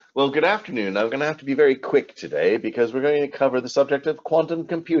Well, good afternoon. I'm going to have to be very quick today because we're going to cover the subject of quantum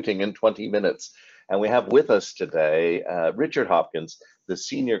computing in 20 minutes. And we have with us today Richard Hopkins, the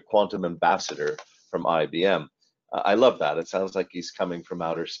Senior Quantum Ambassador from IBM. I love that. It sounds like he's coming from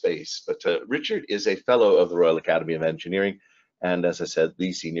outer space. But Richard is a fellow of the Royal Academy of Engineering and, as I said,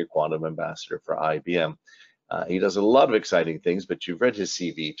 the Senior Quantum Ambassador for IBM. He does a lot of exciting things, but you've read his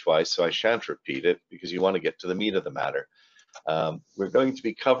CV twice, so I shan't repeat it because you want to get to the meat of the matter. We're going to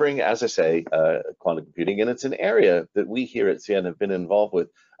be covering, as I say, quantum computing, and it's an area that we here at CN have been involved with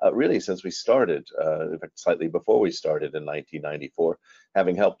really since we started, in fact, slightly before we started in 1994,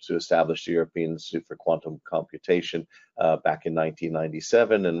 having helped to establish the European Institute for Quantum Computation back in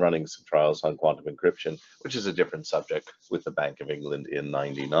 1997 and running some trials on quantum encryption, which is a different subject, with the Bank of England in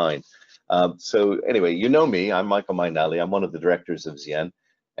 '99. So anyway, you know me, I'm Michael Mainelli. I'm one of the directors of Zien,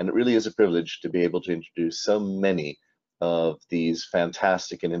 and it really is a privilege to be able to introduce so many of these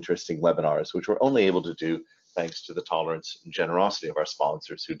fantastic and interesting webinars, which we're only able to do thanks to the tolerance and generosity of our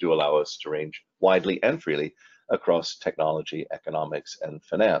sponsors, who do allow us to range widely and freely across technology, economics, and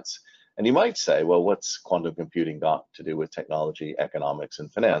finance. And you might say, well, what's quantum computing got to do with technology, economics,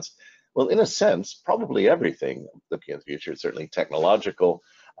 and finance? Well, in a sense, probably everything. Looking at the future, certainly technological.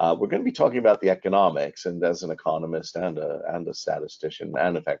 We're going to be talking about the economics, and as an economist and a statistician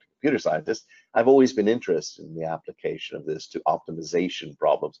and in fact a computer scientist, I've always been interested in the application of this to optimization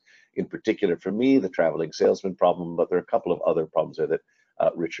problems. In particular, for me, the traveling salesman problem, but there are a couple of other problems there that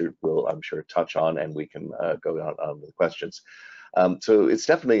Richard will, I'm sure, touch on, and we can go on with the questions. So it's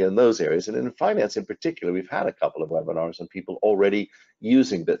definitely in those areas. And in finance in particular, we've had a couple of webinars on people already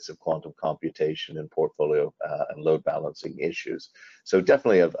using bits of quantum computation in portfolio and load balancing issues. So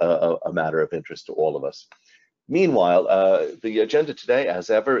definitely a matter of interest to all of us. Meanwhile, the agenda today, as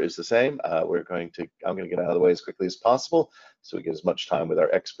ever, is the same. I'm going to get out of the way as quickly as possible so we get as much time with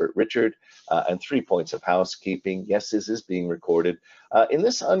our expert, Richard, and 3 points of housekeeping. Yes, this is being recorded. In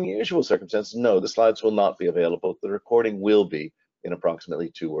this unusual circumstance, no, the slides will not be available. The recording will be in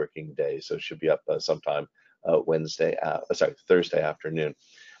approximately 2 working days, so it should be up sometime Thursday afternoon.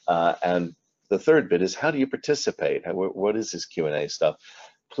 And the third bit is, how do you participate? What is this Q&A stuff?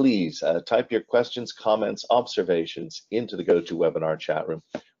 Please type your questions, comments, observations into the GoToWebinar chat room.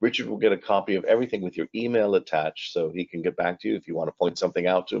 Richard will get a copy of everything with your email attached, so he can get back to you if you want to point something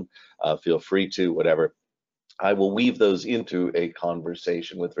out to him. Feel free to, whatever. I will weave those into a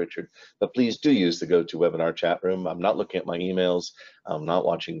conversation with Richard, but please do use the GoToWebinar chat room. I'm not looking at my emails. I'm not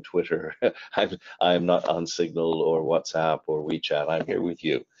watching Twitter. I'm not on Signal or WhatsApp or WeChat. I'm here with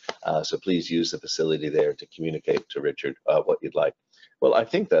you. So please use the facility there to communicate to Richard what you'd like. Well, I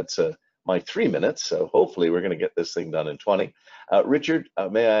think that's my 3 minutes, so hopefully we're going to get this thing done in 20. Richard,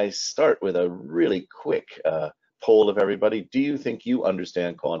 may I start with a really quick poll of everybody? Do you think you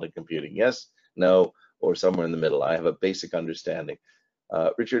understand quantum computing? Yes, no, or somewhere in the middle? I have a basic understanding.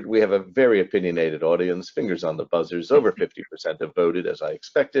 Richard, we have a very opinionated audience, fingers on the buzzers. Over 50% have voted, as I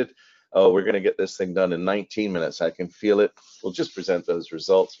expected. Oh, we're going to get this thing done in 19 minutes. I can feel it. We'll just present those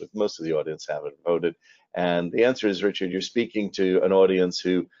results, but most of the audience haven't voted. And the answer is, Richard, you're speaking to an audience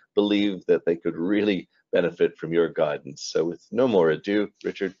who believe that they could really benefit from your guidance. So with no more ado,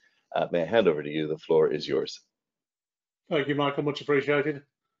 Richard, may I hand over to you? The floor is yours. Thank you, Michael. Much appreciated.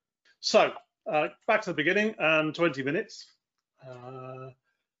 So back to the beginning and 20 minutes.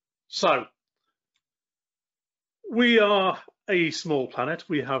 So we are a small planet.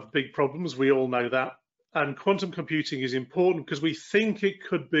 We have big problems. We all know that. And quantum computing is important because we think it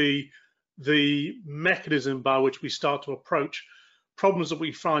could be the mechanism by which we start to approach problems that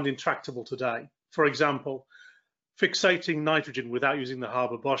we find intractable today. For example, fixating nitrogen without using the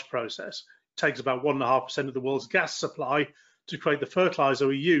Haber-Bosch process takes about 1.5% of the world's gas supply to create the fertilizer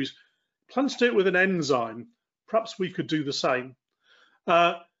we use. Plants do it with an enzyme. Perhaps we could do the same.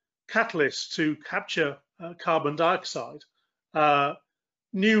 Catalysts to capture carbon dioxide.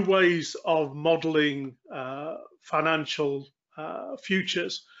 New ways of modeling financial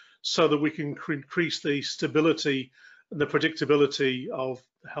futures so that we can increase the stability and the predictability of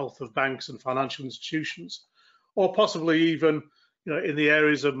the health of banks and financial institutions, or possibly even, in the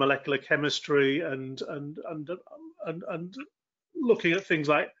areas of molecular chemistry and looking at things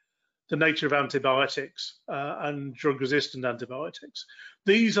like the nature of antibiotics and drug-resistant antibiotics.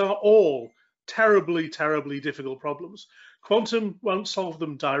 These are all terribly, terribly difficult problems. Quantum won't solve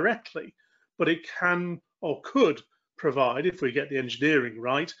them directly, but it can or could provide, if we get the engineering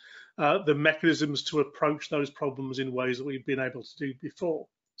right, the mechanisms to approach those problems in ways that we've been able to do before.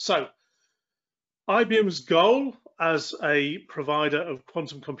 So IBM's goal as a provider of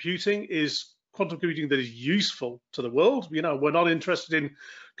quantum computing is quantum computing that is useful to the world. You know, we're not interested in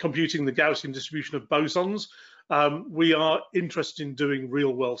computing the Gaussian distribution of bosons. We are interested in doing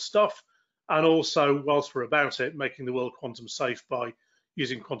real world stuff, and also, whilst we're about it, making the world quantum safe by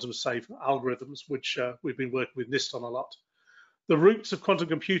using quantum safe algorithms, which we've been working with NIST on a lot. The roots of quantum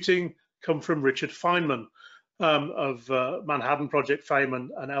computing come from Richard Feynman of Manhattan Project fame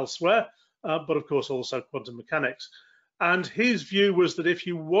and elsewhere, but of course also quantum mechanics. And his view was that if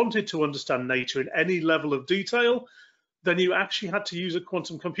you wanted to understand nature in any level of detail, then you actually had to use a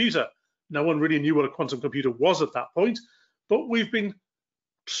quantum computer. No one really knew what a quantum computer was at that point, but we've been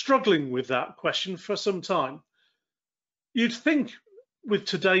struggling with that question for some time. You'd think with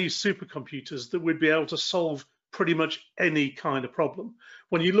today's supercomputers that we'd be able to solve pretty much any kind of problem.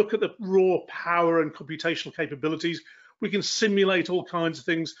 When you look at the raw power and computational capabilities, we can simulate all kinds of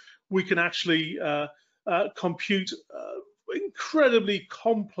things. We can actually compute incredibly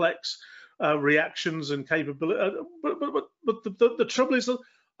complex reactions and capability. But the trouble is that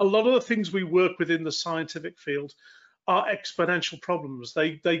a lot of the things we work with in the scientific field are exponential problems.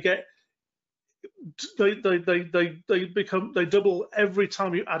 They double every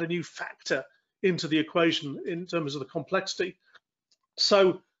time you add a new factor into the equation in terms of the complexity.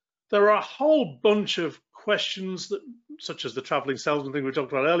 So there are a whole bunch of questions that, such as the traveling salesman thing we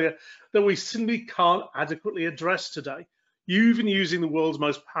talked about earlier, that we simply can't adequately address today, even using the world's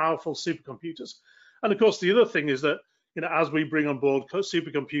most powerful supercomputers. And of course, the other thing is that, you know, as we bring on board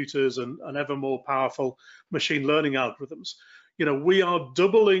supercomputers and ever more powerful machine learning algorithms, you know, we are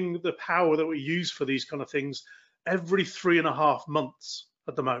doubling the power that we use for these kind of things every 3.5 months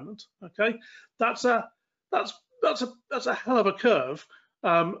at the moment. Okay, that's a hell of a curve,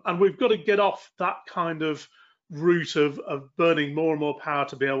 and we've got to get off that kind of route of burning more and more power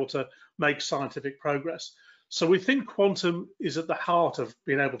to be able to make scientific progress. So we think quantum is at the heart of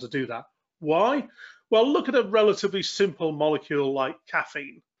being able to do that. Why? Well, look at a relatively simple molecule like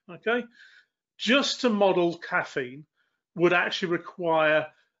caffeine. Okay, just to model caffeine would actually require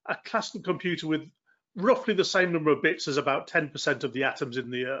a classical computer with roughly the same number of bits as about 10% of the atoms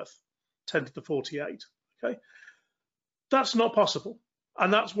in the Earth, 10 to the 48. Okay, that's not possible,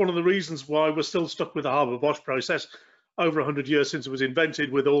 and that's one of the reasons why we're still stuck with the Haber-Bosch process over 100 years since it was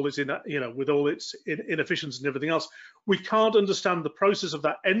invented, with all its inefficiencies and everything else. We can't understand the process of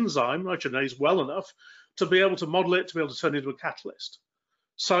that enzyme, nitrogenase, well enough to be able to model it, to be able to turn it into a catalyst.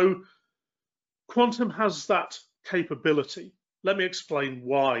 So quantum has that capability. Let me explain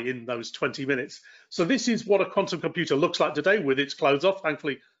why in those 20 minutes. So this is what a quantum computer looks like today with its clothes off.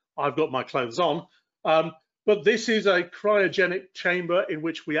 Thankfully, I've got my clothes on. But this is a cryogenic chamber in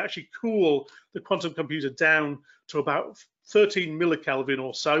which we actually cool the quantum computer down to about 13 millikelvin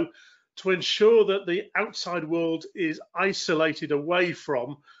or so to ensure that the outside world is isolated away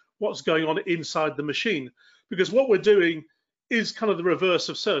from what's going on inside the machine. Because what we're doing is kind of the reverse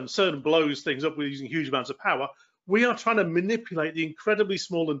of CERN. CERN blows things up with using huge amounts of power. We are trying to manipulate the incredibly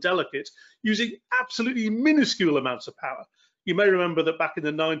small and delicate using absolutely minuscule amounts of power. You may remember that back in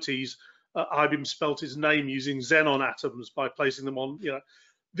the 90s, IBM spelt his name using xenon atoms by placing them on, you know.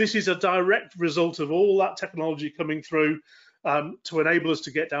 This is a direct result of all that technology coming through to enable us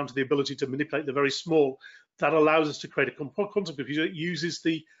to get down to the ability to manipulate the very small. That allows us to create a quantum computer that uses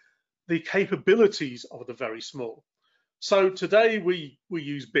the capabilities of the very small. So today we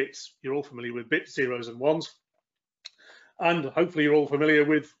use bits. You're all familiar with bits, zeros and ones. And hopefully you're all familiar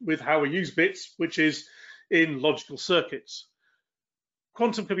with how we use bits, which is in logical circuits.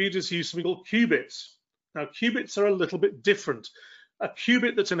 Quantum computers use something called qubits. Now, qubits are a little bit different. A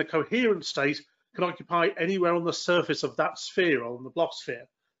qubit that's in a coherent state can occupy anywhere on the surface of that sphere, or on the Bloch sphere.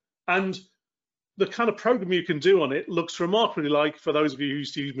 And the kind of program you can do on it looks remarkably like, for those of you who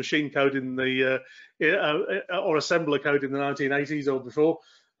used to use machine code in the or assembler code in the 1980s or before,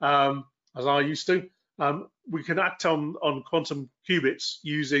 as I used to. We can act on quantum qubits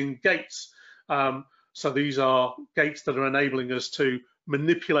using gates. So these are gates that are enabling us to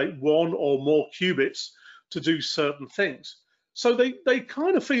manipulate one or more qubits to do certain things. So they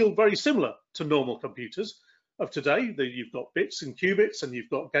kind of feel very similar to normal computers of today. You've got bits and qubits, and you've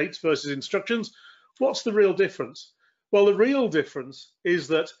got gates versus instructions. What's the real difference? Well, the real difference is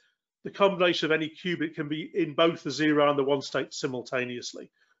that the combination of any qubit can be in both the 0 and the 1 state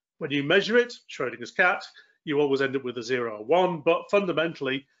simultaneously. When you measure it, Schrodinger's cat, you always end up with a 0 or 1, but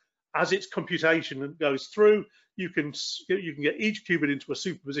fundamentally, as its computation goes through, you can get each qubit into a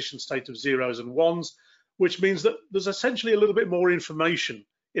superposition state of 0s and 1s, which means that there's essentially a little bit more information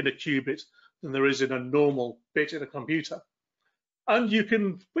in a qubit than there is in a normal bit in a computer. And you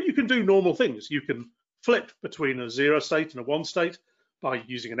can do normal things. You can flip between a 0 state and a 1 state, by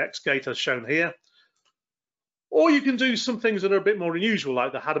using an X gate as shown here. Or you can do some things that are a bit more unusual,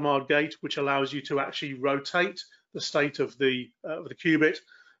 like the Hadamard gate, which allows you to actually rotate the state of the qubit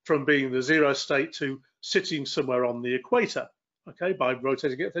from being the 0 state to sitting somewhere on the equator, okay, by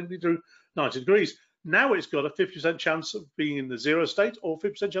rotating it through 90 degrees. Now it's got a 50% chance of being in the 0 state or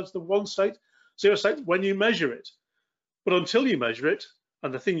 50% chance of the 1 state, 0 state when you measure it. But until you measure it,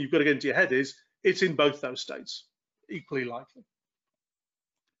 and the thing you've got to get into your head is, it's in both those states, equally likely.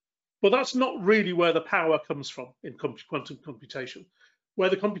 But that's not really where the power comes from in quantum computation. Where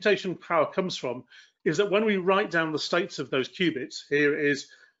the computation power comes from is that when we write down the states of those qubits, here it is,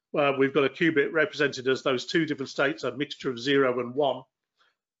 we've got a qubit represented as those two different states, a mixture of 0 and 1.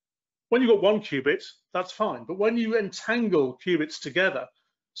 When you've got one qubit, that's fine. But when you entangle qubits together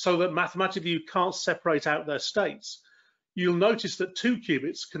so that mathematically you can't separate out their states, you'll notice that 2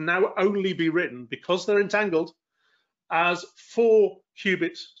 qubits can now only be written, because they're entangled, as 4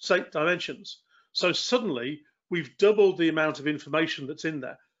 qubit state dimensions. So suddenly we've doubled the amount of information that's in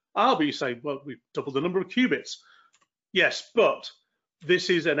there. But you say, well, we've doubled the number of qubits. Yes, but this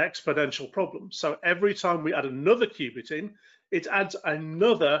is an exponential problem. So every time we add another qubit in, it adds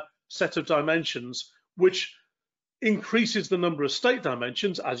another set of dimensions, which increases the number of state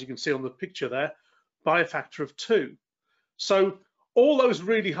dimensions, as you can see on the picture there, by a factor of 2. So all those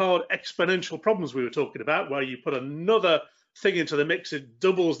really hard exponential problems we were talking about, where you put another thing into the mix, it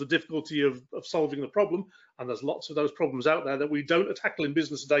doubles the difficulty of solving the problem, and there's lots of those problems out there that we don't tackle in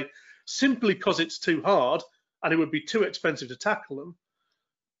business today simply because it's too hard and it would be too expensive to tackle them.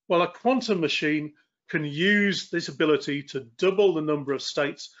 Well, a quantum machine can use this ability to double the number of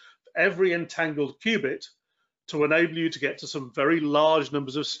states for every entangled qubit to enable you to get to some very large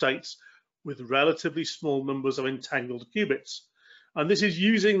numbers of states with relatively small numbers of entangled qubits. And this is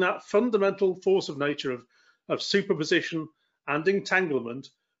using that fundamental force of nature of superposition and entanglement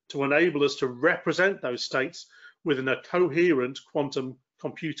to enable us to represent those states within a coherent quantum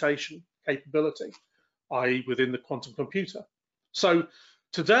computation capability, i.e. within the quantum computer. So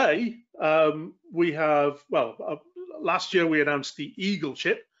today we have, last year we announced the Eagle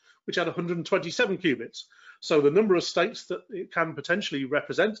chip, which had 127 qubits. So the number of states that it can potentially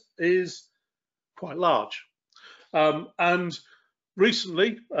represent is quite large. And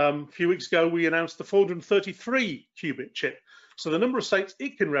recently, a few weeks ago, we announced the 433 qubit chip. So the number of states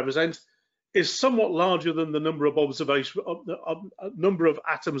it can represent is somewhat larger than the number of number of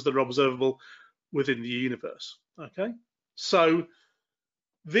atoms that are observable within the universe. Okay, so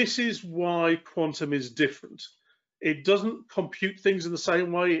this is why quantum is different. It doesn't compute things in the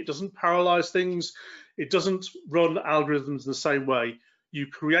same way. It doesn't parallelize things. It doesn't run algorithms in the same way. You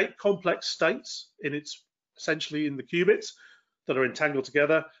create complex states essentially in the qubits that are entangled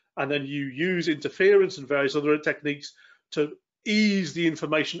together, and then you use interference and various other techniques to ease the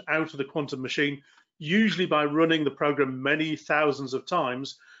information out of the quantum machine, usually by running the program many thousands of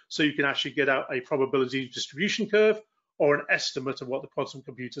times, so you can actually get out a probability distribution curve or an estimate of what the quantum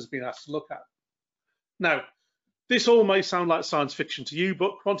computer has been asked to look at. Now, this all may sound like science fiction to you,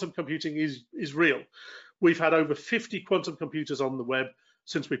 but quantum computing is real. We've had over 50 quantum computers on the web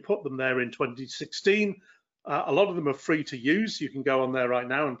since we put them there in 2016. A lot of them are free to use. You can go on there right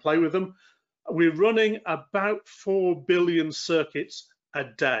now and play with them. We're running about 4 billion circuits a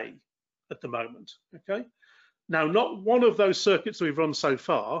day at the moment, okay? Now, not one of those circuits that we've run so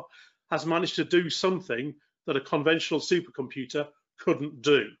far has managed to do something that a conventional supercomputer couldn't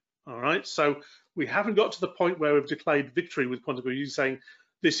do, all right? So we haven't got to the point where we've declared victory with quantum computing, saying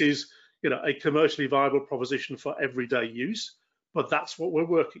this is, a commercially viable proposition for everyday use, but that's what we're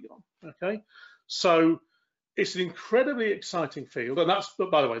working on, okay? So it's an incredibly exciting field, and that's,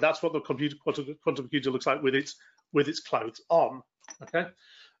 by the way, that's what the quantum computer looks like with its clothes on, okay?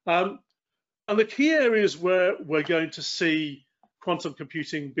 And the key areas where we're going to see quantum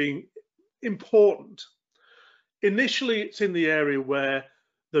computing being important, initially it's in the area where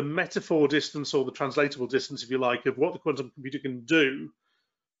the metaphor distance, or the translatable distance, if you like, of what the quantum computer can do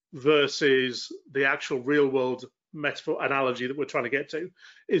versus the actual real world metaphor analogy that we're trying to get to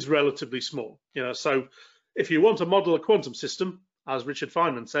is relatively small. So if you want to model a quantum system, as Richard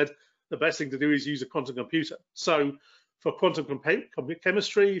Feynman said, the best thing to do is use a quantum computer. So for quantum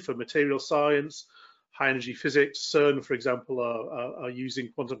chemistry, for material science, high energy physics, CERN, for example, are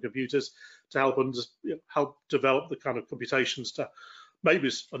using quantum computers to help develop the kind of computations to maybe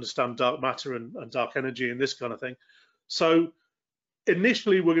understand dark matter and dark energy and this kind of thing. So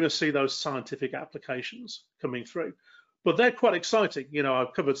initially, we're going to see those scientific applications coming through, but they're quite exciting.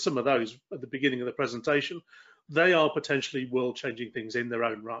 I've covered some of those at the beginning of the presentation. They are potentially world-changing things in their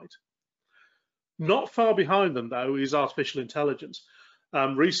own right. Not far behind them, though, is artificial intelligence.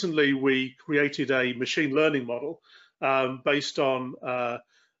 Recently, we created a machine learning model based on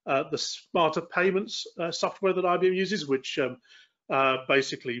the smarter payments software that IBM uses, which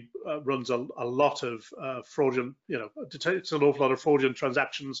basically runs a lot of fraudulent, detects an awful lot of fraudulent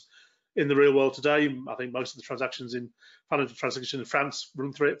transactions in the real world today. I think most of the transactions in financial transactions in France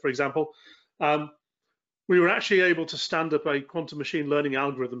run through it, for example. We were actually able to stand up a quantum machine learning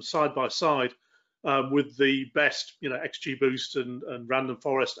algorithm side by side with the best, XGBoost and Random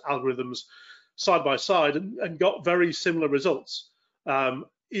Forest algorithms side by side, and got very similar results,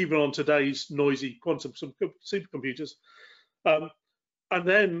 even on today's noisy quantum supercomputers. And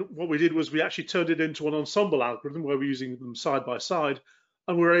then what we did was we actually turned it into an ensemble algorithm where we're using them side by side,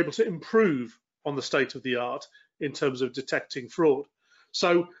 and we were able to improve on the state of the art in terms of detecting fraud.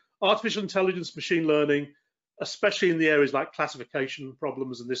 So artificial intelligence, machine learning, especially in the areas like classification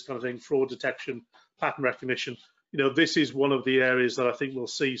problems and this kind of thing, fraud detection, pattern recognition, this is one of the areas that I think we'll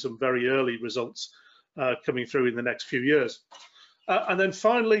see some very early results coming through in the next few years. And then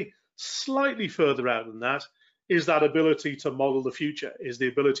finally, slightly further out than that, is that ability to model the future, is the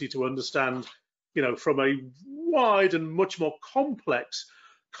ability to understand, from a wide and much more complex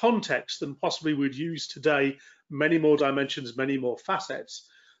context than possibly we'd use today, many more dimensions, many more facets,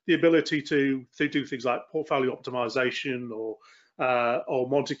 the ability to do things like portfolio optimization or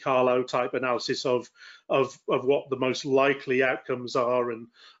Monte Carlo type analysis of what the most likely outcomes are,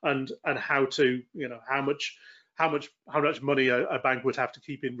 and how to, how much money a bank would have to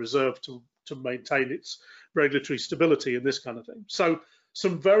keep in reserve to maintain its regulatory stability and this kind of thing. So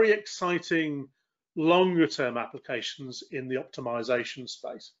some very exciting longer term applications in the optimization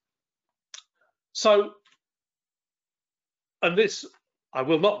space. So, and this I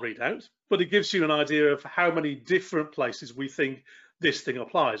will not read out, but it gives you an idea of how many different places we think this thing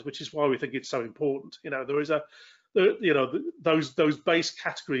applies, which is why we think it's so important. There is those base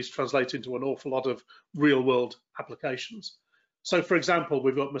categories translate into an awful lot of real world applications. So for example,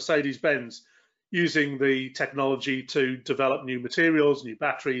 we've got Mercedes-Benz using the technology to develop new materials, new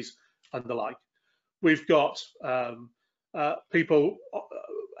batteries and the like. We've got people,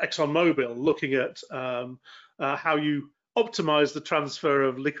 ExxonMobil, looking at how you optimize the transfer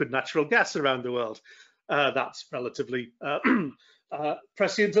of liquid natural gas around the world. That's relatively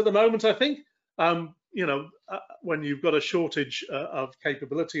prescient at the moment, I think. When you've got a shortage of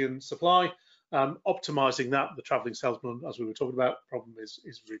capability and supply, optimizing that, the traveling salesman, as we were talking about, problem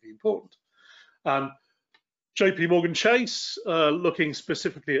is really important. JP Morgan Chase, looking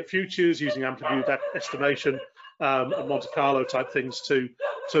specifically at futures using amplitude estimation and Monte Carlo type things to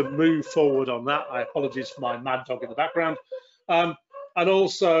move forward on that. I apologize for my mad dog in the background. And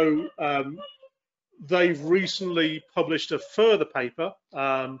also, they've recently published a further paper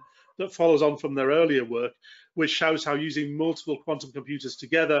that follows on from their earlier work, which shows how using multiple quantum computers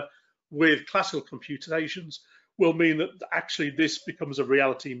together with classical computations will mean that actually this becomes a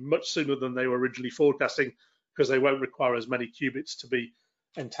reality much sooner than they were originally forecasting, because they won't require as many qubits to be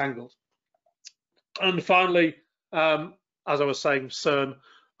entangled. And finally, as I was saying, CERN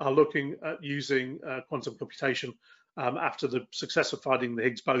are looking at using quantum computation after the success of finding the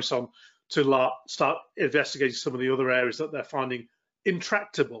Higgs boson to start investigating some of the other areas that they're finding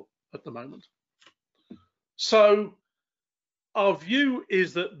intractable at the moment. So our view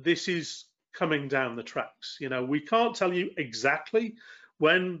is that this is coming down the tracks. We can't tell you exactly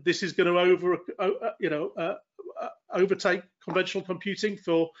when this is going to overtake conventional computing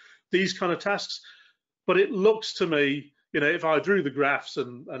for these kind of tasks, but it looks to me, if I drew the graphs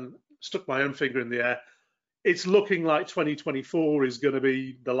and stuck my own finger in the air, it's looking like 2024 is going to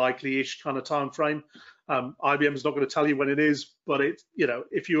be the likely-ish kind of time frame. IBM's not going to tell you when it is, but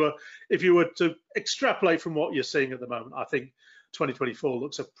if you were to extrapolate from what you're seeing at the moment, I think 2024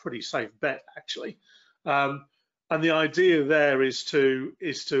 looks a pretty safe bet, actually. And the idea there is to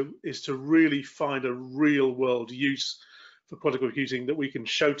really find a real world use for quantum computing that we can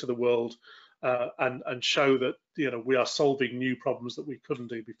show to the world and show that we are solving new problems that we couldn't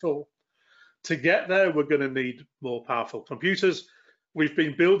do before. To get there, we're going to need more powerful computers. We've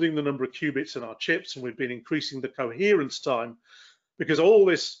been building the number of qubits in our chips, and we've been increasing the coherence time, because all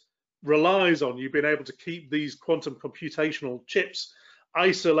this relies on you being able to keep these quantum computational chips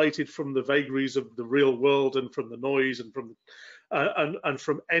isolated from the vagaries of the real world and from the noise and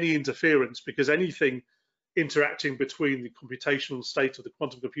from any interference, because anything interacting between the computational state of the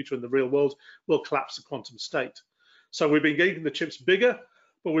quantum computer and the real world will collapse the quantum state. So we've been getting the chips bigger,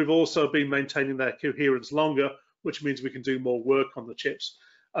 but we've also been maintaining their coherence longer, which means we can do more work on the chips.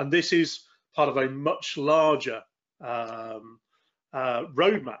 And this is part of a much larger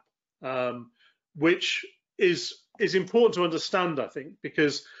roadmap, which is is important to understand, I think,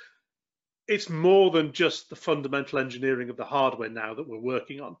 because it's more than just the fundamental engineering of the hardware now that we're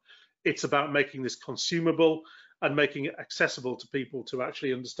working on. It's about making this consumable and making it accessible to people to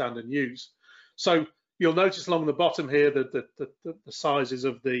actually understand and use. So you'll notice along the bottom here that the sizes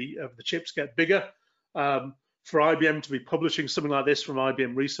of the chips get bigger. For IBM to be publishing something like this from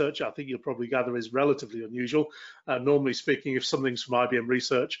IBM Research, I think you'll probably gather is relatively unusual. Normally speaking, if something's from IBM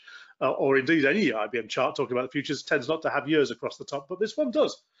Research, or indeed any IBM chart talking about the futures, tends not to have years across the top, but this one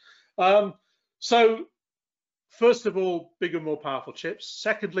does. So first of all, bigger, more powerful chips.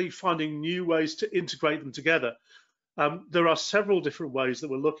 Secondly, finding new ways to integrate them together. There are several different ways that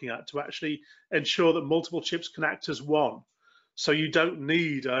we're looking at to actually ensure that multiple chips can act as one. So you don't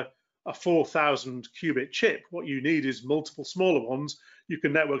need a 4,000 qubit chip. What you need is multiple smaller ones you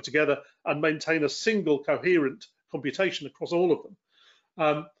can network together and maintain a single coherent computation across all of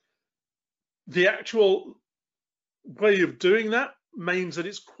them. The actual way of doing that means that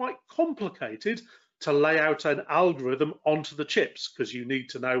it's quite complicated to lay out an algorithm onto the chips, because you need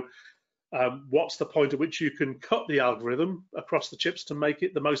to know what's the point at which you can cut the algorithm across the chips to make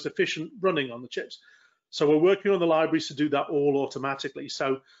it the most efficient running on the chips. So we're working on the libraries to do that all automatically.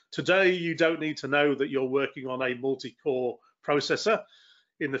 So today you don't need to know that you're working on a multi-core processor.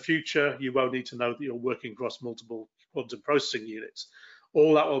 In the future, you won't need to know that you're working across multiple quantum processing units.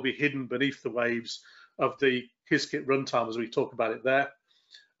 All that will be hidden beneath the waves of the Qiskit runtime as we talk about it there.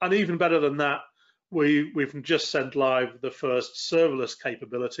 And even better than that, we've just sent live the first serverless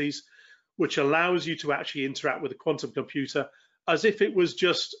capabilities, which allows you to actually interact with a quantum computer as if it was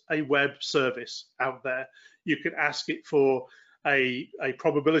just a web service out there. You can ask it for a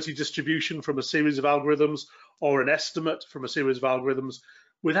probability distribution from a series of algorithms or an estimate from a series of algorithms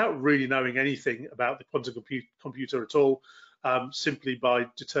without really knowing anything about the quantum computer at all, simply by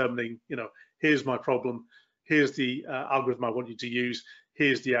determining, here's my problem, here's the algorithm I want you to use,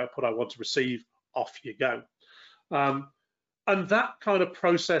 here's the output I want to receive, off you go. And that kind of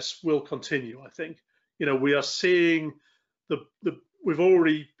process will continue, I think. We are seeing we've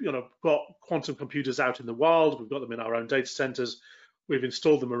already got quantum computers out in the wild. We've got them in our own data centers. We've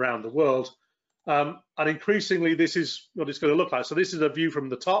installed them around the world. And increasingly, this is what it's going to look like. So this is a view from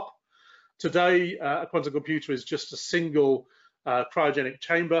the top. Today, a quantum computer is just a single cryogenic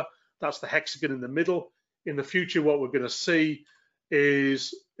chamber. That's the hexagon in the middle. In the future, what we're going to see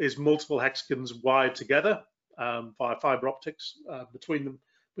is multiple hexagons wired together via fiber optics between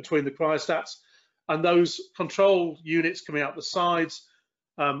the cryostats. And those control units coming out the sides,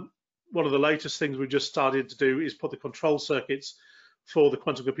 one of the latest things we've just started to do is put the control circuits for the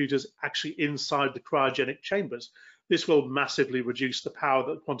quantum computers actually inside the cryogenic chambers. This will massively reduce the power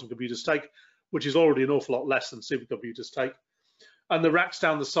that quantum computers take, which is already an awful lot less than supercomputers take. And the racks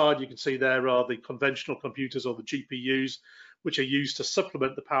down the side, you can see there are the conventional computers, or the GPUs, which are used to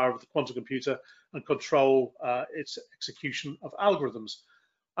supplement the power of the quantum computer and control its execution of algorithms.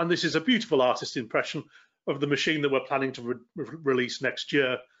 And this is a beautiful artist impression of the machine that we're planning to release next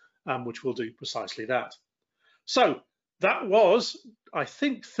year, which will do precisely that. So that was, I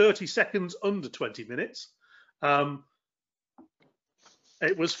think, 30 seconds under 20 minutes. It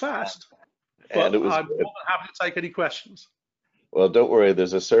was fast, but I'm more than happy to take any questions. Well, don't worry,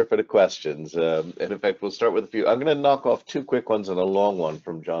 there's a surfeit of questions. And in fact, we'll start with a few. I'm going to knock off two quick ones and a long one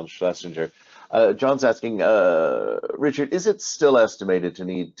from John Schlesinger. John's asking, Richard, is it still estimated to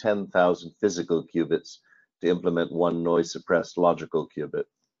need 10,000 physical qubits to implement one noise-suppressed logical qubit?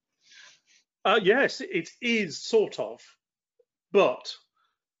 Yes, it is, sort of. But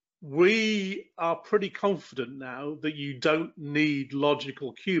we are pretty confident now that you don't need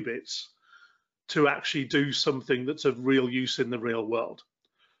logical qubits to actually do something that's of real use in the real world.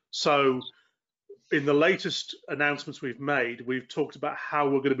 So in the latest announcements we've made, we've talked about how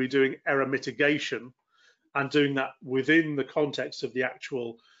we're going to be doing error mitigation and doing that within the context of the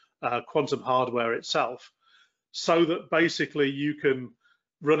actual quantum hardware itself, so that basically you can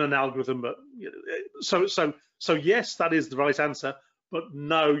run an algorithm. So yes, that is the right answer, but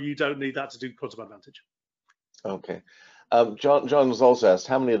no, you don't need that to do quantum advantage. Okay. John was also asked,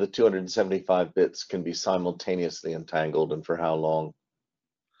 how many of the 275 bits can be simultaneously entangled, and for how long?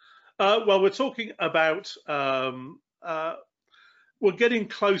 Well, we're talking about, we're getting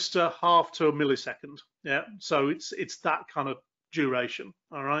close to half to a millisecond. Yeah, so it's that kind of duration.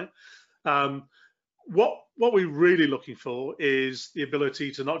 All right. What we're really looking for is the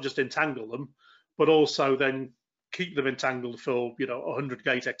ability to not just entangle them, but also then keep them entangled for 100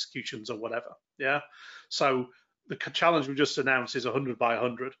 gate executions or whatever. Yeah. So the challenge we just announced is 100 by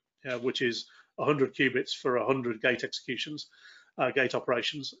 100, which is 100 qubits for 100 gate executions. gate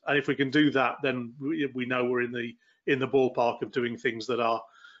operations. And if we can do that, then we know we're in the ballpark of doing things that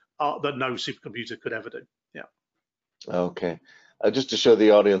that no supercomputer could ever do. Yeah. Okay. Just to show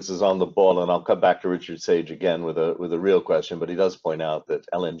the audience is on the ball, and I'll come back to Richard Sage again with a real question, but he does point out that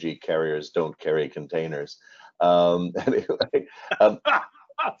LNG carriers don't carry containers. Anyway,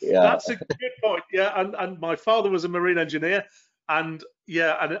 yeah. That's a good point. Yeah, and my father was a marine engineer, and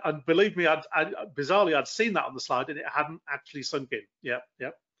yeah, and believe me, bizarrely I'd seen that on the slide, and it hadn't actually sunk in. Yeah,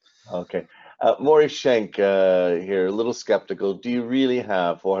 yeah. Okay. Maurice Schenk here, a little skeptical. Do you really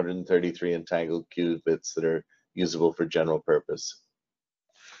have 433 entangled qubits that are usable for general purpose?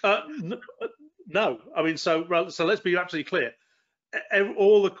 No. I mean, so let's be absolutely clear.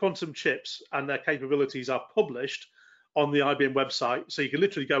 All the quantum chips and their capabilities are published on the IBM website, so you can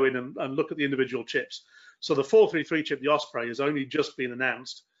literally go in and look at the individual chips. So the 433 chip, the Osprey, has only just been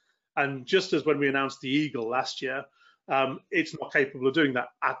announced, and just as when we announced the Eagle last year, it's not capable of doing that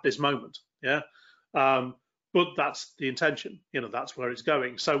at this moment. Yeah, but that's the intention. That's where it's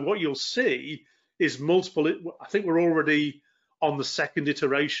going. So what you'll see is multiple. I think we're already on the second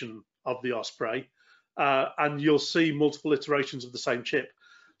iteration of the Osprey, and you'll see multiple iterations of the same chip.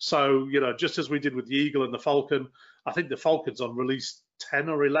 So just as we did with the Eagle and the Falcon, I think the Falcon's on release 10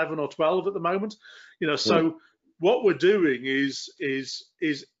 or 11 or 12 at the moment. So what we're doing is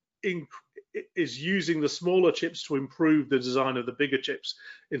using the smaller chips to improve the design of the bigger chips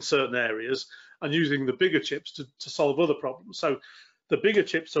in certain areas, and using the bigger chips to solve other problems. So the bigger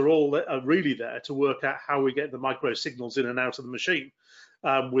chips are really there to work out how we get the micro signals in and out of the machine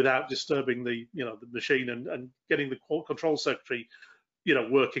without disturbing the machine, and getting the control circuitry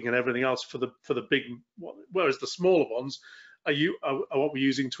working and everything else for the big. Whereas the smaller ones are what we're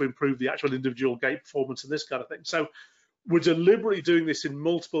using to improve the actual individual gate performance and this kind of thing. So we're deliberately doing this in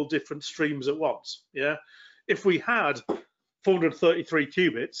multiple different streams at once. Yeah, if we had 433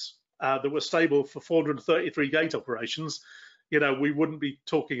 qubits that were stable for 433 gate operations, we wouldn't be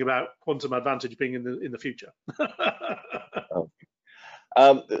talking about quantum advantage being in the future.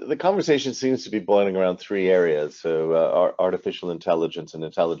 The conversation seems to be boiling around three areas. So artificial intelligence and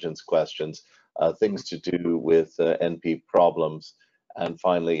intelligence questions, things to do with NP problems, and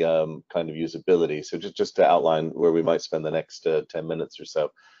finally kind of usability. So just to outline where we might spend the next 10 minutes or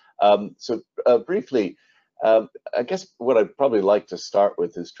so. Briefly, I guess what I'd probably like to start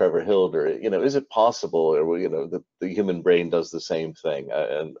with is Trevor Hilder. Is it possible, or that the human brain does the same thing?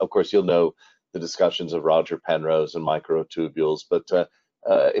 And of course, you'll know the discussions of Roger Penrose and microtubules, but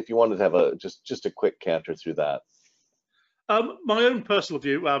if you wanted to have just a quick canter through that. My own personal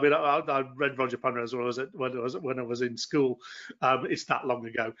view. I mean, I read Roger Penrose when I was in school. It's that long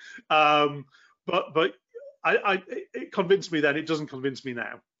ago, but it convinced me then. It doesn't convince me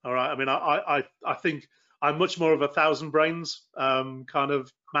now. All right. I mean, I think I'm much more of a thousand brains kind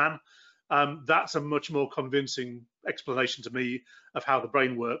of man. That's a much more convincing explanation to me of how the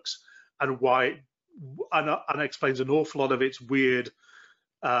brain works and why, and explains an awful lot of its weird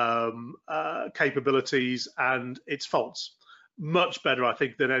capabilities and its faults. Much better, I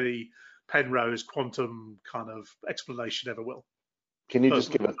think, than any Penrose quantum kind of explanation ever will. Can you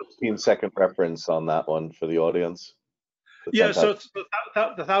just give a 15-second reference on that one for the audience? Yeah, so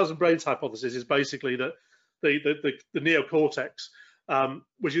the thousand brains hypothesis is basically that the neocortex,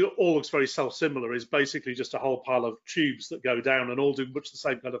 which all looks very self-similar, is basically just a whole pile of tubes that go down and all do much the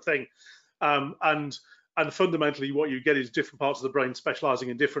same kind of thing. And fundamentally, what you get is different parts of the brain specializing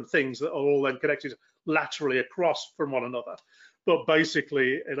in different things that are all then connected laterally across from one another. But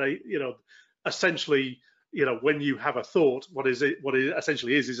basically, essentially, when you have a thought, what it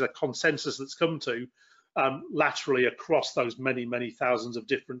essentially is a consensus that's come to laterally across those many thousands of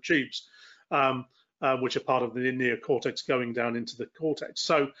different tubes, which are part of the neocortex going down into the cortex.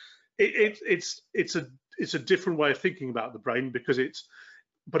 So it's a different way of thinking about the brain,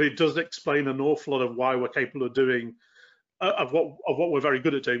 but it does explain an awful lot of why we're capable of doing of what we're very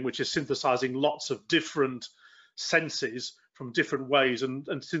good at doing, which is synthesizing lots of different senses from different ways and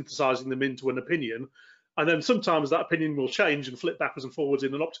synthesizing them into an opinion. And then sometimes that opinion will change and flip backwards and forwards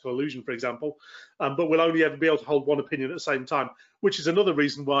in an optical illusion, for example, but we'll only ever be able to hold one opinion at the same time, which is another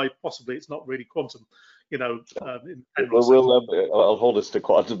reason why possibly it's not really quantum. I'll hold us to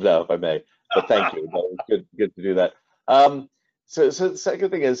quantum now, if I may. But thank you. That was good to do that. So the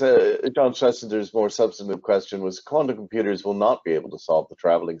second thing is, John Schlesinger's more substantive question was, quantum computers will not be able to solve the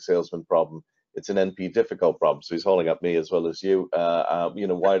traveling salesman problem. It's an NP difficult problem. So he's holding up me as well as you. Why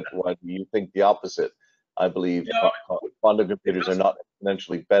do you think the opposite? I believe quantum computers are not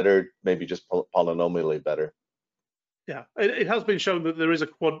exponentially better, maybe just polynomially better. Yeah, it has been shown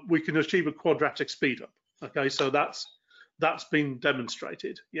that we can achieve a quadratic speed up. Okay, so that's That's been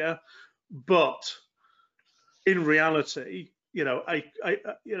demonstrated, yeah. But in reality, the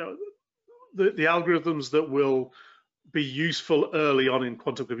algorithms that will be useful early on in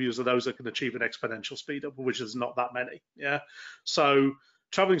quantum computers are those that can achieve an exponential speed up, which is not that many. Yeah. So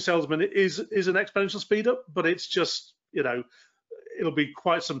traveling salesman is an exponential speed up, but it's just, it'll be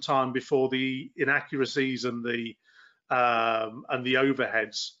quite some time before the inaccuracies and the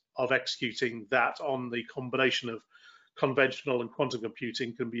overheads of executing that on the combination of conventional and quantum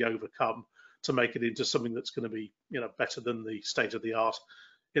computing can be overcome to make it into something that's going to be, better than the state of the art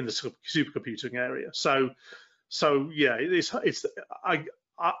in the supercomputing area. So yeah,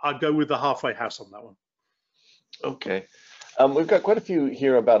 I go with the halfway house on that one. Okay. We've got quite a few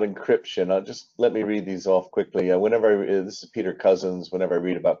here about encryption. Just let me read these off quickly. This is Peter Cousins. Whenever I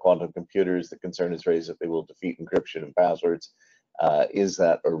read about quantum computers, the concern is raised that they will defeat encryption and passwords. Is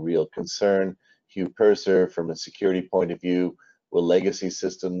that a real concern? Hugh Purser, from a security point of view, will legacy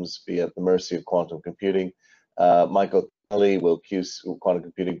systems be at the mercy of quantum computing? Michael Kelly, will quantum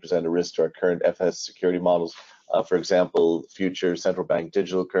computing present a risk to our current FS security models? For example, future central bank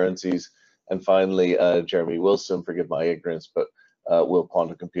digital currencies? And finally, Jeremy Wilson, forgive my ignorance, but will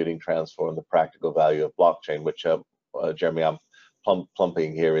quantum computing transform the practical value of blockchain? Which, Jeremy, I'm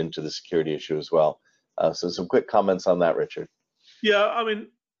plumping here into the security issue as well. So some quick comments on that, Richard. Yeah, I mean,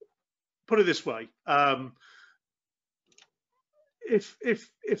 put it this way.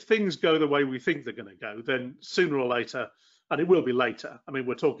 If things go the way we think they're going to go, then sooner or later, and it will be later, I mean,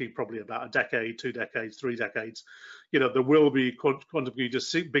 we're talking probably about a decade, 2 decades, 3 decades, there will be quantum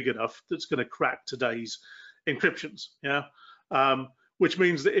computers big enough that's going to crack today's encryptions, yeah? Which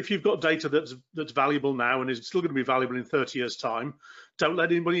means that if you've got data that's valuable now and is still going to be valuable in 30 years' time, don't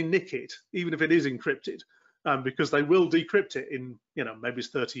let anybody nick it, even if it is encrypted, because they will decrypt it in, maybe it's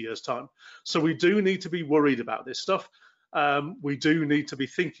 30 years' time. So we do need to be worried about this stuff. We do need to be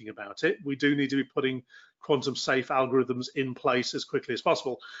thinking about it. We do need to be putting quantum safe algorithms in place as quickly as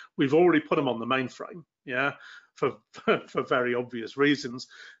possible. We've already put them on the mainframe, yeah, for very obvious reasons,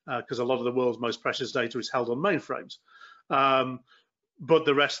 because a lot of the world's most precious data is held on mainframes. But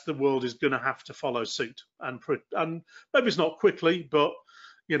the rest of the world is going to have to follow suit, and maybe it's not quickly, but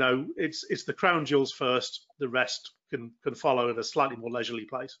it's the crown jewels first. The rest can follow at a slightly more leisurely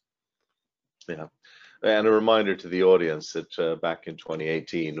pace. Yeah. And a reminder to the audience that back in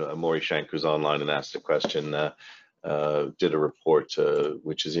 2018, Maury Shank, who's online and asked a question, did a report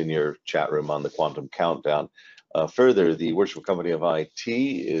which is in your chat room on the quantum countdown. Further, the Worship Company of IT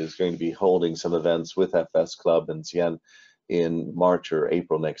is going to be holding some events with FS Club and Xi'an in March or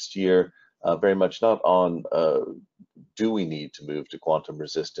April next year, very much not on do we need to move to quantum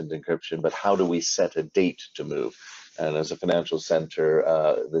resistant encryption, but how do we set a date to move? And as a financial center,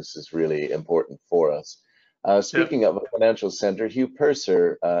 this is really important for us. Speaking of a financial center, Hugh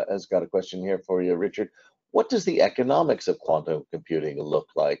Purser has got a question here for you, Richard. What does the economics of quantum computing look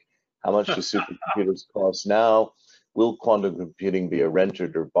like? How much do supercomputers cost now? Will quantum computing be a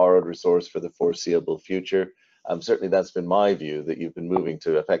rented or borrowed resource for the foreseeable future? Certainly that's been my view, that you've been moving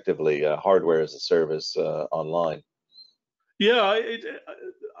to effectively hardware as a service online. Yeah,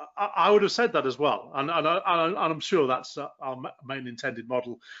 I would have said that as well, and I'm sure that's our main intended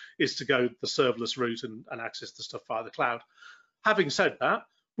model, is to go the serverless route and access the stuff via the cloud. Having said that,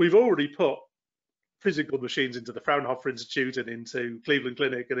 we've already put physical machines into the Fraunhofer Institute and into Cleveland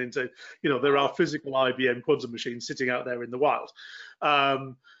Clinic and into, there are physical IBM quantum machines sitting out there in the wild.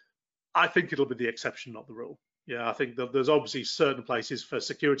 I think it'll be the exception, not the rule. Yeah, I think that there's obviously certain places for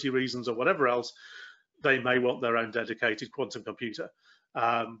security reasons or whatever else, they may want their own dedicated quantum computer.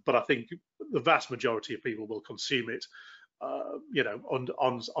 But I think the vast majority of people will consume it,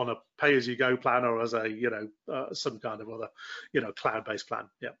 on a pay-as-you-go plan or as a, some kind of other, cloud-based plan.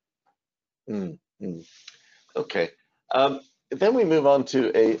 Yeah. Okay. Then we move on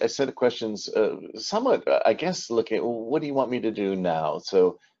to a set of questions, somewhat, I guess, looking at, well, what do you want me to do now?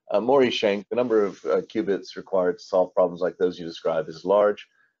 So, Maury Shank, the number of qubits required to solve problems like those you described is large.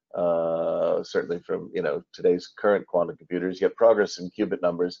 Certainly from today's current quantum computers, yet progress in qubit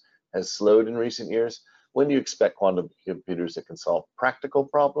numbers has slowed in recent years. When do you expect quantum computers that can solve practical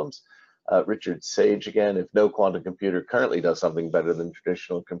problems? Richard Sage again, if no quantum computer currently does something better than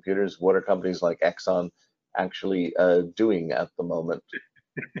traditional computers, what are companies like Exxon actually doing at the moment?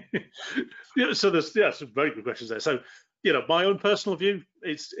 Yeah, so there's some very good questions there. So my own personal view,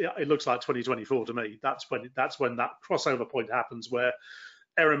 it looks like 2024 to me. That's when that crossover point happens, where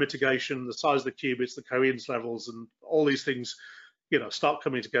error mitigation, the size of the qubits, the coherence levels, and all these things, start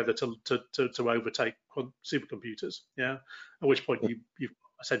coming together to overtake supercomputers. Yeah, at which point you've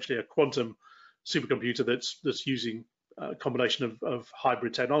essentially a quantum supercomputer that's using combination of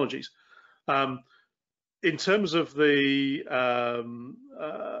hybrid technologies. In terms of the,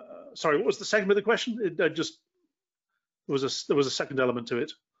 sorry, what was the second bit of the question? There was a second element to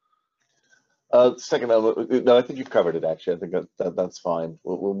it. Second element, no, I think you've covered it actually. I think that's fine.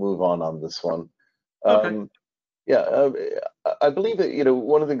 We'll move on this one. Okay. Yeah, I believe that, you know,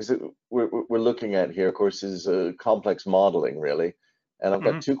 one of the things that we're looking at here, of course, is complex modeling, really. And I've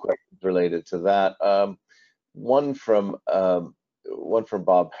got two questions related to that. One from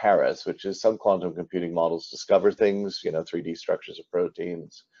Bob Harris, which is some quantum computing models discover things, you know, 3D structures of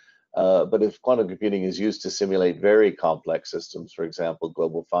proteins. But if quantum computing is used to simulate very complex systems, for example,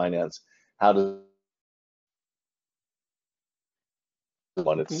 global finance, how does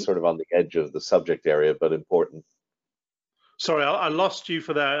one? It's sort of on the edge of the subject area, but important. Sorry, I lost you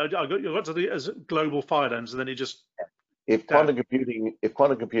for that. I got to the as global finance, and then it just. If quantum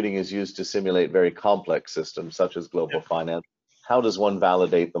computing is used to simulate very complex systems such as global finance, how does one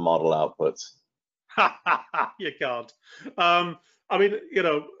validate the model outputs? You can't. I mean, you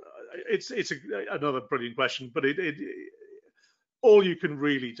know, it's another brilliant question, but all you can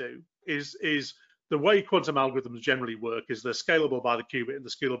really do is the way quantum algorithms generally work is they're scalable by the qubit and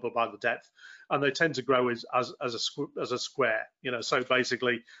they're scalable by the depth, and they tend to grow as a square. You know, so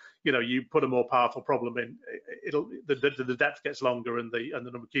basically, you know, you put a more powerful problem in, the depth gets longer and the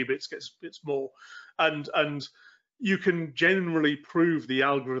number of qubits gets more, and you can generally prove the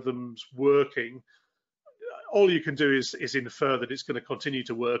algorithm's working. All you can do is infer that it's going to continue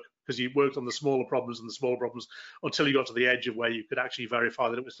to work because you worked on the smaller problems and the smaller problems until you got to the edge of where you could actually verify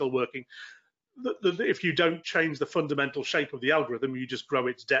that it was still working. If you don't change the fundamental shape of the algorithm, you just grow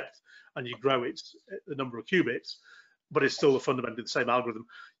its depth and you grow the number of qubits, but it's still fundamentally the same algorithm.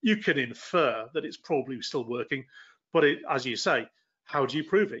 You can infer that it's probably still working, but as you say, how do you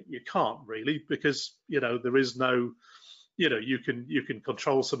prove it? You can't really, because, you know, there is no, you know, you can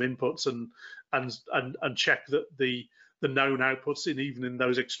control some inputs and check that the known outputs even in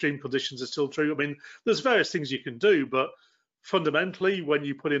those extreme conditions are still true. I mean, there's various things you can do, but fundamentally, when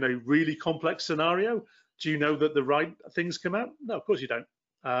you put in a really complex scenario, do you know that the right things come out? No, of course you don't.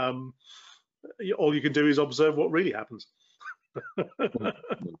 All you can do is observe what really happens.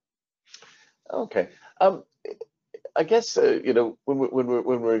 Okay. I guess you know, when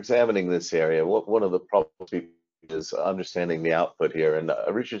we're examining this area, one of the problems is understanding the output here. And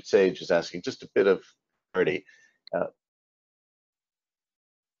Richard Sage is asking just a bit of clarity.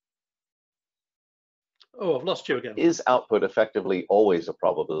 Oh, I've lost you again. Is output effectively always a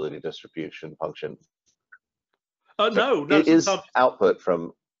probability distribution function? No. It is output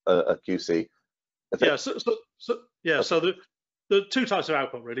from a QC. Yeah. So the two types of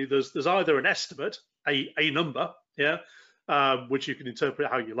output really. There's either an estimate, a number, which you can interpret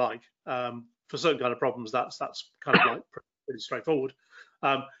how you like. For certain kind of problems, that's kind of like pretty straightforward.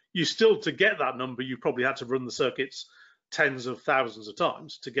 You still, to get that number, you probably had to run the circuits tens of thousands of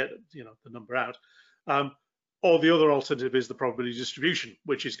times to get, you know, the number out. Or the other alternative is the probability distribution,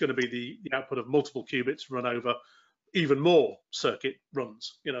 which is going to be the output of multiple qubits run over even more circuit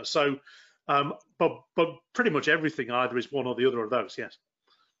runs. You know, so but pretty much everything either is one or the other of those. Yes.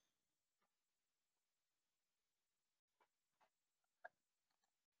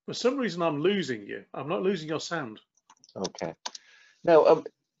 For some reason, I'm losing you. I'm not losing your sound. Okay. Now,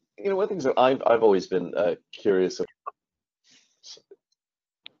 you know, one of the things that I've always been curious about.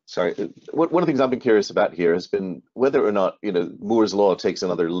 Sorry, one of the things I've been curious about here has been whether or not, you know, Moore's law takes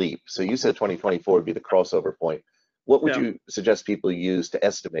another leap. So you said 2024 would be the crossover point. What would you suggest people use to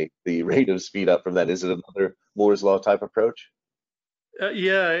estimate the rate of speed up from that? Is it another Moore's law type approach?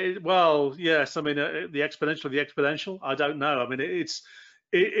 Well, yes. I mean, the exponential. I don't know. I mean,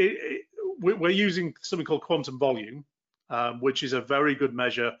 we're using something called quantum volume, which is a very good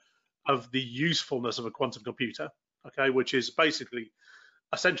measure of the usefulness of a quantum computer. Okay, which is basically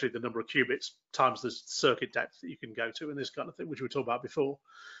essentially the number of qubits times the circuit depth that you can go to and this kind of thing, which we talked about before.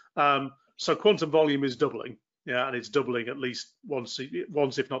 So quantum volume is doubling, and it's doubling at least once,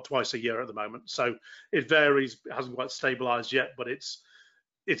 if not twice a year at the moment. So it varies. It hasn't quite stabilized yet, but it's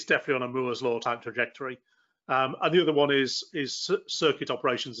definitely on a Moore's law type trajectory. And the other one is circuit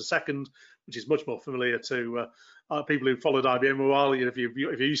operations a second, which is much more familiar to people who followed IBM a while. If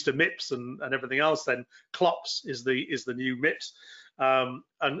you're used to MIPS and everything else, then CLOPS is the new MIPS.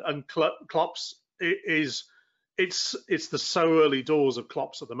 And CLOPS it's the so early doors of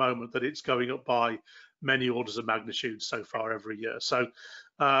CLOPS at the moment that it's going up by many orders of magnitude so far every year. So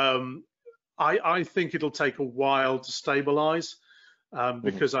I think it'll take a while to stabilize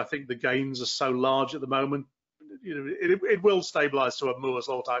because I think the gains are so large at the moment. You know, it will stabilize to a Moore's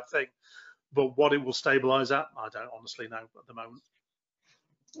law type thing, but what it will stabilize at, I don't honestly know at the moment.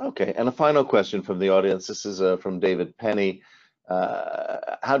 Okay, and a final question from the audience. This is from David Penny.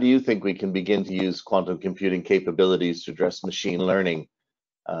 How do you think we can begin to use quantum computing capabilities to address machine learning?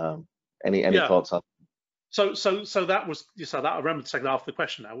 Any thoughts on? So that was I remember the second half of the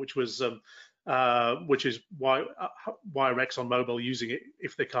question now, which is why are ExxonMobil using it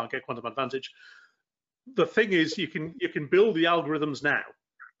if they can't get quantum advantage? The thing is, you can build the algorithms now,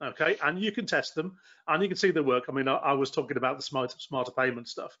 okay, and you can test them and you can see their work. I mean, I was talking about the smarter payment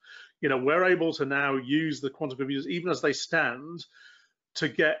stuff. You know, we're able to now use the quantum computers even as they stand to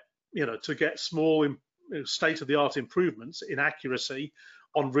get small state-of-the-art improvements in accuracy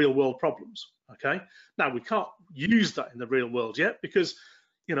on real-world problems. Okay, now we can't use that in the real world yet because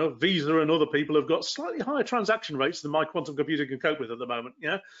Visa and other people have got slightly higher transaction rates than my quantum computer can cope with at the moment.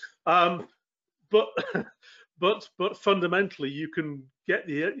 But fundamentally, you can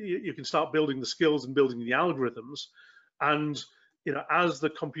start building the skills and building the algorithms, and as the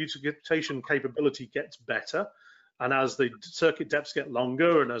computation capability gets better, and as the circuit depths get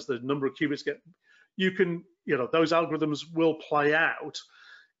longer, and as the number of qubits those algorithms will play out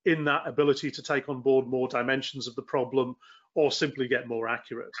in that ability to take on board more dimensions of the problem or simply get more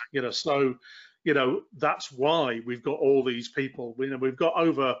accurate. So that's why we've got all these people. We've got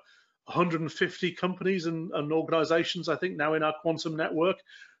over 150 companies and organizations, I think, now in our quantum network,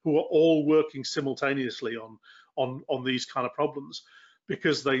 who are all working simultaneously on these kind of problems,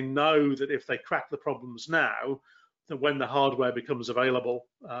 because they know that if they crack the problems now, that when the hardware becomes available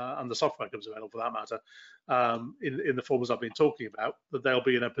and the software becomes available for that matter, in the forms I've been talking about, that they'll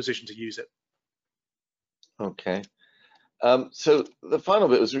be in a position to use it. Okay. So the final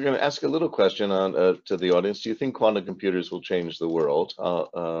bit was we're going to ask a little question on to the audience. Do you think quantum computers will change the world?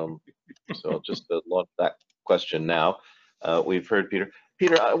 So I'll just launch that question now. We've heard Peter.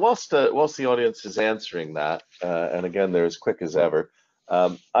 Peter, whilst the audience is answering that, and again, they're as quick as ever,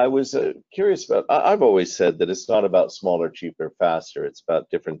 I was curious about, I've always said that it's not about smaller, cheaper, faster. It's about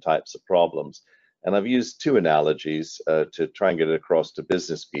different types of problems. And I've used two analogies to try and get it across to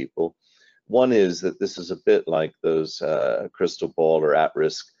business people. One is that this is a bit like those crystal ball or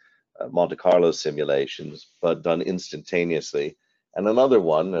at-risk Monte Carlo simulations, but done instantaneously. And another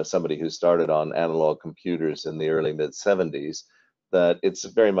one, somebody who started on analog computers in the early mid-70s, that it's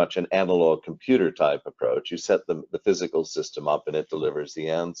very much an analog computer type approach. You set the physical system up and it delivers the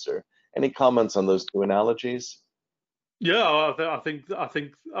answer. Any comments on those two analogies? Yeah, I think I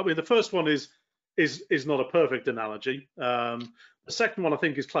mean the first one is not a perfect analogy. The second one I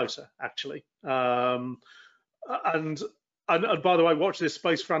think is closer, actually. And by the way, watch this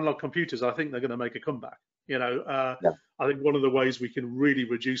space for analog computers. I think they're going to make a comeback. Yeah. I think one of the ways we can really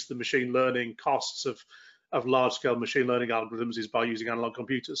reduce the machine learning costs of large-scale machine learning algorithms is by using analog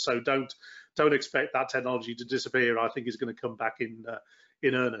computers. So don't expect that technology to disappear. I think it's going to come back in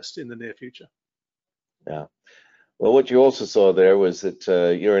earnest in the near future. Yeah. Well, what you also saw there was that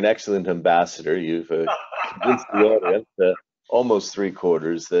you're an excellent ambassador. You've convinced the audience, almost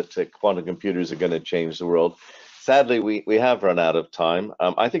three-quarters, that quantum computers are going to change the world. Sadly, we have run out of time.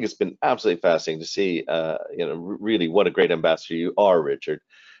 I think it's been absolutely fascinating to see, really what a great ambassador you are, Richard.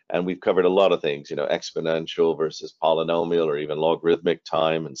 And we've covered a lot of things, exponential versus polynomial or even logarithmic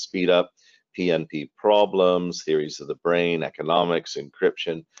time and speed up, PNP problems, theories of the brain, economics,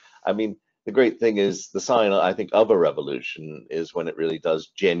 encryption. I mean, the great thing is the sign, I think, of a revolution is when it really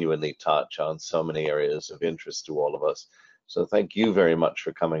does genuinely touch on so many areas of interest to all of us. So thank you very much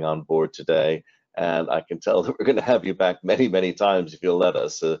for coming on board today. And I can tell that we're going to have you back many, many times if you'll let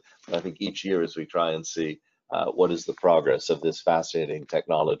us. I think each year as we try and see what is the progress of this fascinating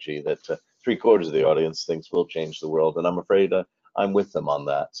technology that three-quarters of the audience thinks will change the world. And I'm afraid I'm with them on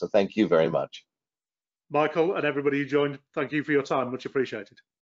that. So thank you very much. Michael and everybody who joined, thank you for your time. Much appreciated.